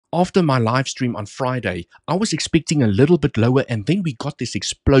After my live stream on Friday, I was expecting a little bit lower, and then we got this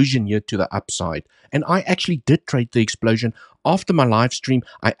explosion here to the upside. And I actually did trade the explosion. After my live stream,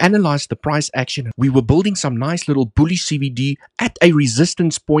 I analyzed the price action. We were building some nice little bullish CVD at a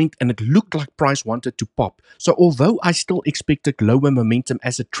resistance point, and it looked like price wanted to pop. So although I still expected lower momentum,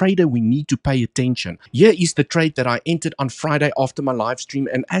 as a trader, we need to pay attention. Here is the trade that I entered on Friday after my live stream.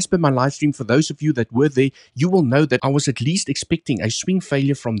 And as per my live stream, for those of you that were there, you will know that I was at least expecting a swing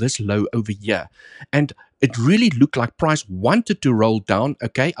failure from this low over here. And it really looked like price wanted to roll down.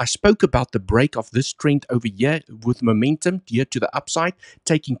 Okay, I spoke about the break of this trend over here with momentum here to the upside,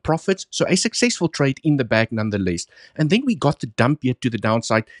 taking profits. So a successful trade in the bag nonetheless. And then we got the dump here to the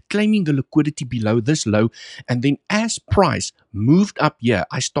downside, claiming the liquidity below this low. And then as price moved up here,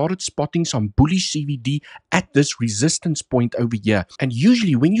 I started spotting some bullish CVD at this resistance point over here. And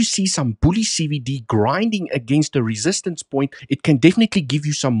usually when you see some bullish CVD grinding against a resistance point, it can definitely give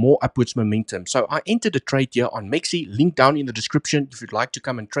you some more upwards momentum. So I entered a trade here on 𝗖𝗍cie, link down in the description if you'd like to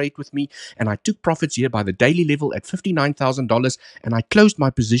come and trade with me. And I took profits here by the daily level at $59,000, and I closed my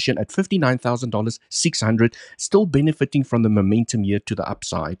position at $59,600, still benefiting from the momentum here to the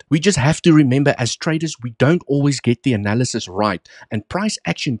upside. We just have to remember, as traders, we don't always get the analysis right, and price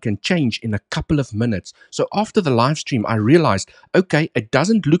action can change in a couple of minutes. So after the live stream, I realized, okay, it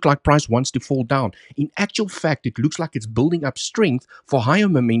doesn't look like price wants to fall down. In actual fact, it looks like it's building up strength for higher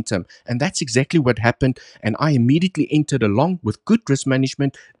momentum, and that's exactly what happened. And I immediately entered along with good risk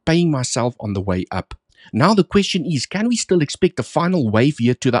management, paying myself on the way up. Now the question is, can we still expect a final wave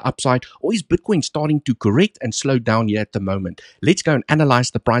here to the upside, or is Bitcoin starting to correct and slow down here at the moment? Let's go and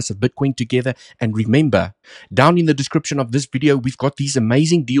analyze the price of Bitcoin together. And remember, down in the description of this video, we've got these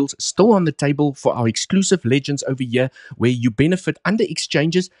amazing deals still on the table for our exclusive legends over here, where you benefit under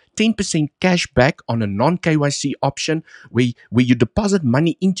exchanges 10% cash back on a non-KYC option, where you deposit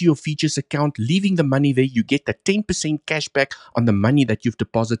money into your 𝗬𝗎ci's account, leaving the money there. You get the 10% cash back on the money that you've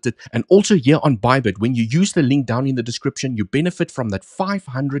deposited. And also here on Bybit, when you use the link down in the description, you benefit from that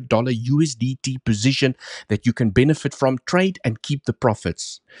 $500 USDT position that you can benefit from, trade, and keep the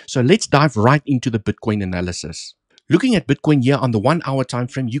profits. So let's dive right into the Bitcoin analysis. Looking at Bitcoin here on the 1 hour time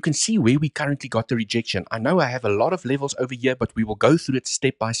frame, you can see where we currently got the rejection. I know I have a lot of levels over here, but we will go through it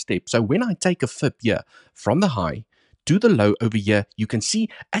step by step. So when I take a fib here from the high to the low over here, you can see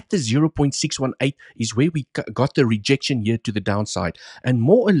at the 0.618 is where we got the rejection here to the downside. And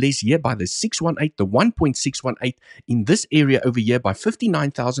more or less here by the 618, the 1.618 in this area over here by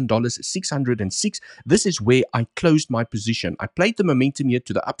 $59,606, this is where I closed my position. I played the momentum here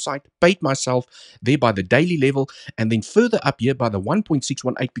to the upside, paid myself there by the daily level, and then further up here by the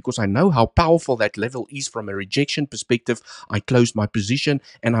 1.618, because I know how powerful that level is from a rejection perspective. I closed my position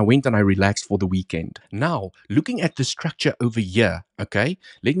and I went and I relaxed for the weekend. Now, looking at the structure over here, okay,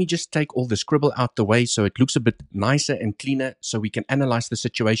 let me just take all the scribble out the way so it looks a bit nicer and cleaner, so we can analyze the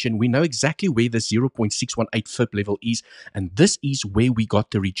situation. We know exactly where the 0.618 fib level is, and this is where we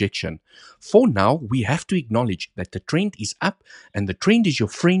got the rejection. For now, we have to acknowledge that the trend is up, and the trend is your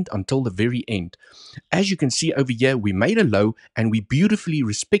friend until the very end. As you can see over here, we made a low and we beautifully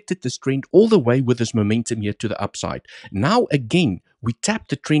respected this trend all the way with this momentum here to the upside. Now again, we tap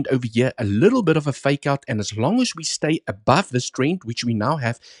the trend over here, a little bit of a fake out, and as long as we stay above this trend, which we now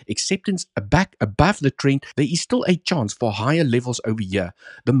have acceptance back above the trend, there is still a chance for higher levels over here.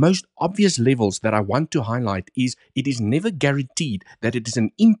 The most obvious levels that I want to highlight is it is never guaranteed that it is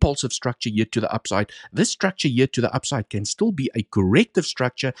an impulsive structure here to the upside. This structure here to the upside can still be a corrective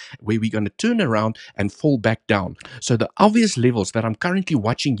structure where we're going to turn around and fall back down. So the obvious levels that I'm currently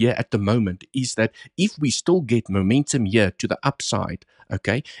watching here at the moment is that if we still get momentum here to the upside,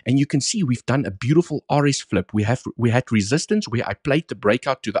 okay, and you can see we've done a beautiful RS flip. We had resistance where I played the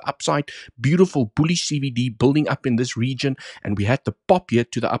breakout to the upside, beautiful bullish CVD building up in this region, and we had the pop here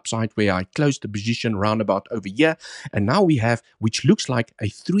to the upside where I closed the position roundabout over here. And now we have, which looks like a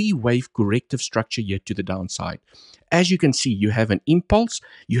 3-wave corrective structure here to the downside. As you can see, you have an impulse,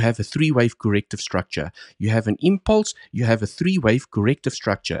 you have a 3-wave corrective structure. You have an impulse, you have a 3-wave corrective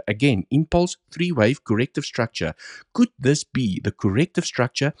structure. Again, impulse, 3-wave corrective structure. Could this be the corrective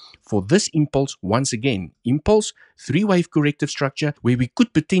structure for this impulse once again? Impulse, 3-wave corrective structure, where we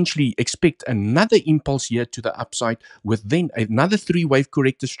could potentially expect another impulse here to the upside with then another 3-wave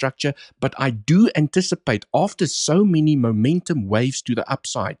corrective structure. But I do anticipate, after so many momentum waves to the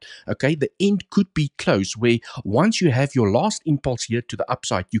upside, okay, the end could be close, where once you have your last impulse here to the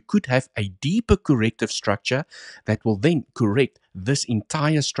upside, you could have a deeper corrective structure that will then correct this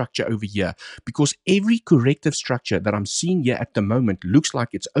entire structure over here, because every corrective structure that I'm seeing here at the moment looks like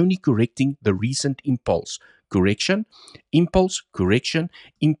it's only correcting the recent impulse. correction, impulse, correction,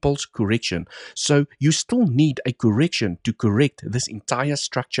 impulse, correction. So you still need a correction to correct this entire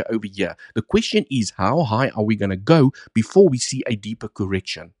structure over here. The question is, how high are we going to go before we see a deeper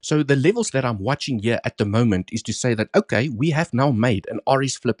correction? So the levels that I'm watching here at the moment is to say that, okay, we have now made an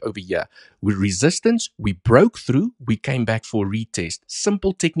RS flip over here. With resistance, we broke through, we came back for a retest.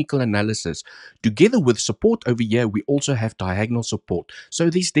 Simple technical analysis. Together with support over here, we also have diagonal support. So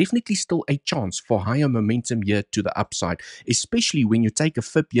there's definitely still a chance for higher momentum here to the upside, especially when you take a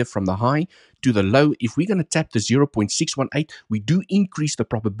fib here from the high to the low. If we're going to tap the 0.618, we do increase the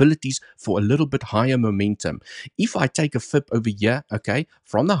probabilities for a little bit higher momentum. If I take a fib over here, okay,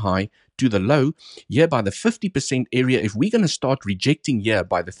 from the high to the low, here by the 50% area, if we're going to start rejecting here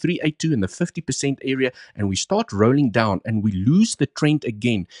by the 382 and the 50% area, and we start rolling down and we lose the trend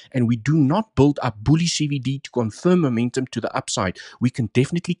again, and we do not build up bullish CVD to confirm momentum to the upside, we can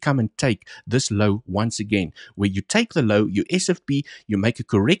definitely come and take this low once again, where you take the low, you SFP, you make a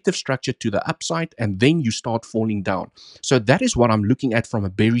corrective structure to the upside, and then you start falling down. So that is what I'm looking at from a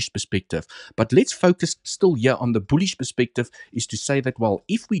bearish perspective. But let's focus still here on the bullish perspective, is to say that, well,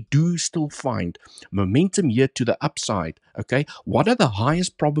 if we do still find momentum here to the upside, okay, what are the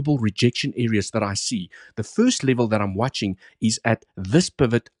highest probable rejection areas that I see? The first level that I'm watching is at this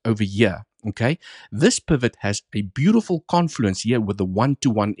pivot over here. Okay, this pivot has a beautiful confluence here with the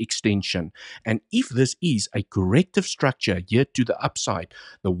 1-to-1 extension. And if this is a corrective structure here to the upside,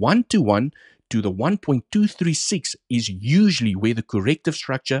 the 1-to-1 to the 1.236 is usually where the corrective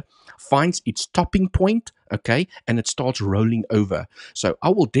structure finds its topping point, okay, and it starts rolling over. So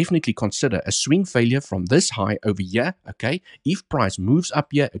I will definitely consider a swing failure from this high over here, okay. If price moves up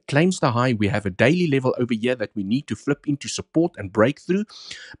here, it claims the high, we have a daily level over here that we need to flip into support and break through.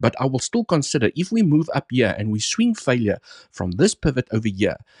 But I will still consider, if we move up here and we swing failure from this pivot over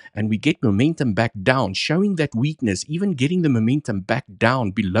here, and we get momentum back down, showing that weakness, even getting the momentum back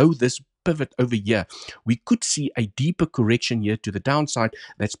down below this pivot over here, we could see a deeper correction here to the downside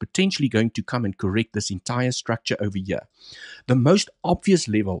that's potentially going to come and correct this entire structure over here. The most obvious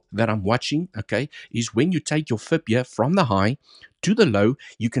level that I'm watching, okay, is when you take your fib here from the high to the low.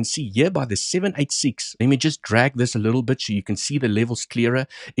 You can see here by the 786. Let me just drag this a little bit so you can see the levels clearer.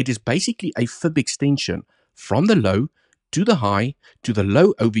 It is basically a fib extension from the low to the high, to the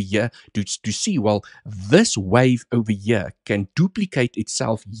low over here, to see, well, this wave over here can duplicate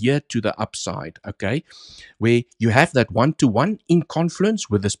itself here to the upside, okay, where you have that 1-to-1 in confluence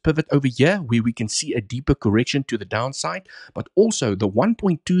with this pivot over here, where we can see a deeper correction to the downside, but also the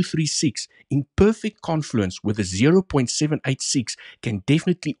 1.236 in perfect confluence with a 0.786 can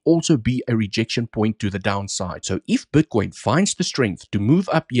definitely also be a rejection point to the downside. So if Bitcoin finds the strength to move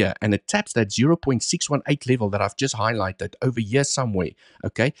up here and it taps that 0.618 level that I've just highlighted over here somewhere,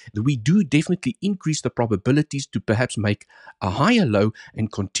 okay, we do definitely increase the probabilities to perhaps make a higher low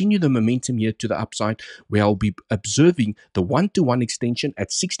and continue the momentum here to the upside, where I'll be observing the 1-to-1 extension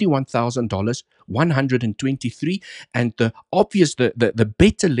at $61,000, 123, and the obvious, the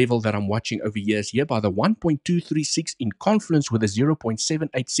better level that I'm watching over here is here by the 1.236 in confluence with a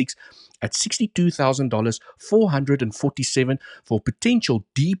 0.786 at $62,000, 447 for potential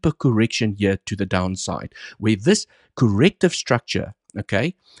deeper correction here to the downside, where this corrective structure,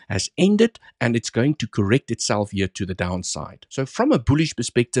 okay, has ended and it's going to correct itself here to the downside. So from a bullish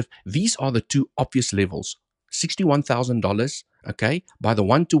perspective, these are the two obvious levels: $61,000, okay, by the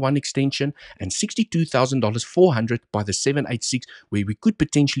 1-to-1 extension, and $62,000 400 by the 786, where we could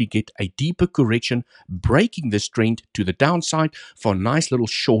potentially get a deeper correction, breaking this trend to the downside for a nice little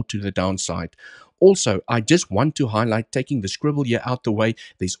short to the downside. Also, I just want to highlight, taking the scribble here out the way,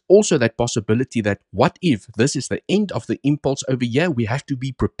 there's also that possibility that what if this is the end of the impulse over here? We have to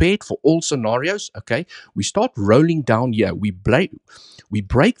be prepared for all scenarios, okay? We start rolling down here. We break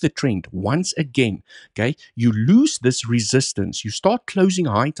the trend once again, okay? You lose this resistance. You start closing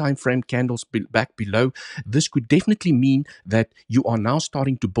high time frame candles back below. This could definitely mean that you are now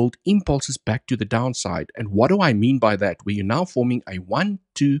starting to build impulses back to the downside. And what do I mean by that? Where you're now forming a 1,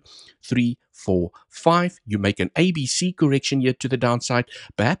 2, 3, 4, 5. You make an ABC correction here to the downside,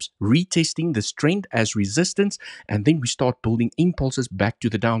 perhaps retesting this trend as resistance, and then we start building impulses back to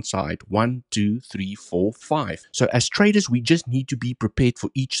the downside. 1, 2, 3, 4, 5. So as traders, we just need to be prepared for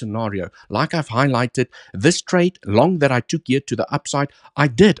each scenario. Like I've highlighted, this trade long that I took here to the upside, I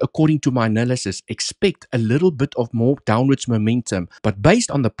did, according to my analysis, expect a little bit of more downwards momentum. But based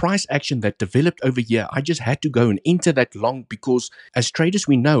on the price action that developed over here, I just had to go and enter that long, because as traders,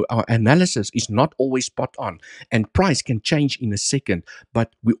 we know our analysis analysis is not always spot on, and price can change in a second.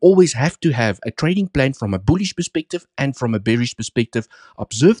 But we always have to have a trading plan from a bullish perspective and from a bearish perspective.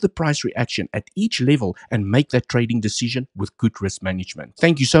 Observe the price reaction at each level and make that trading decision with good risk management.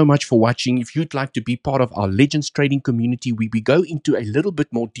 Thank you so much for watching. If you'd like to be part of our Legends trading community, we go into a little bit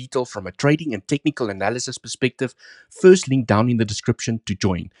more detail from a trading and technical analysis perspective, first link down in the description to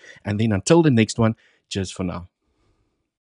join. And then until the next one, cheers for now.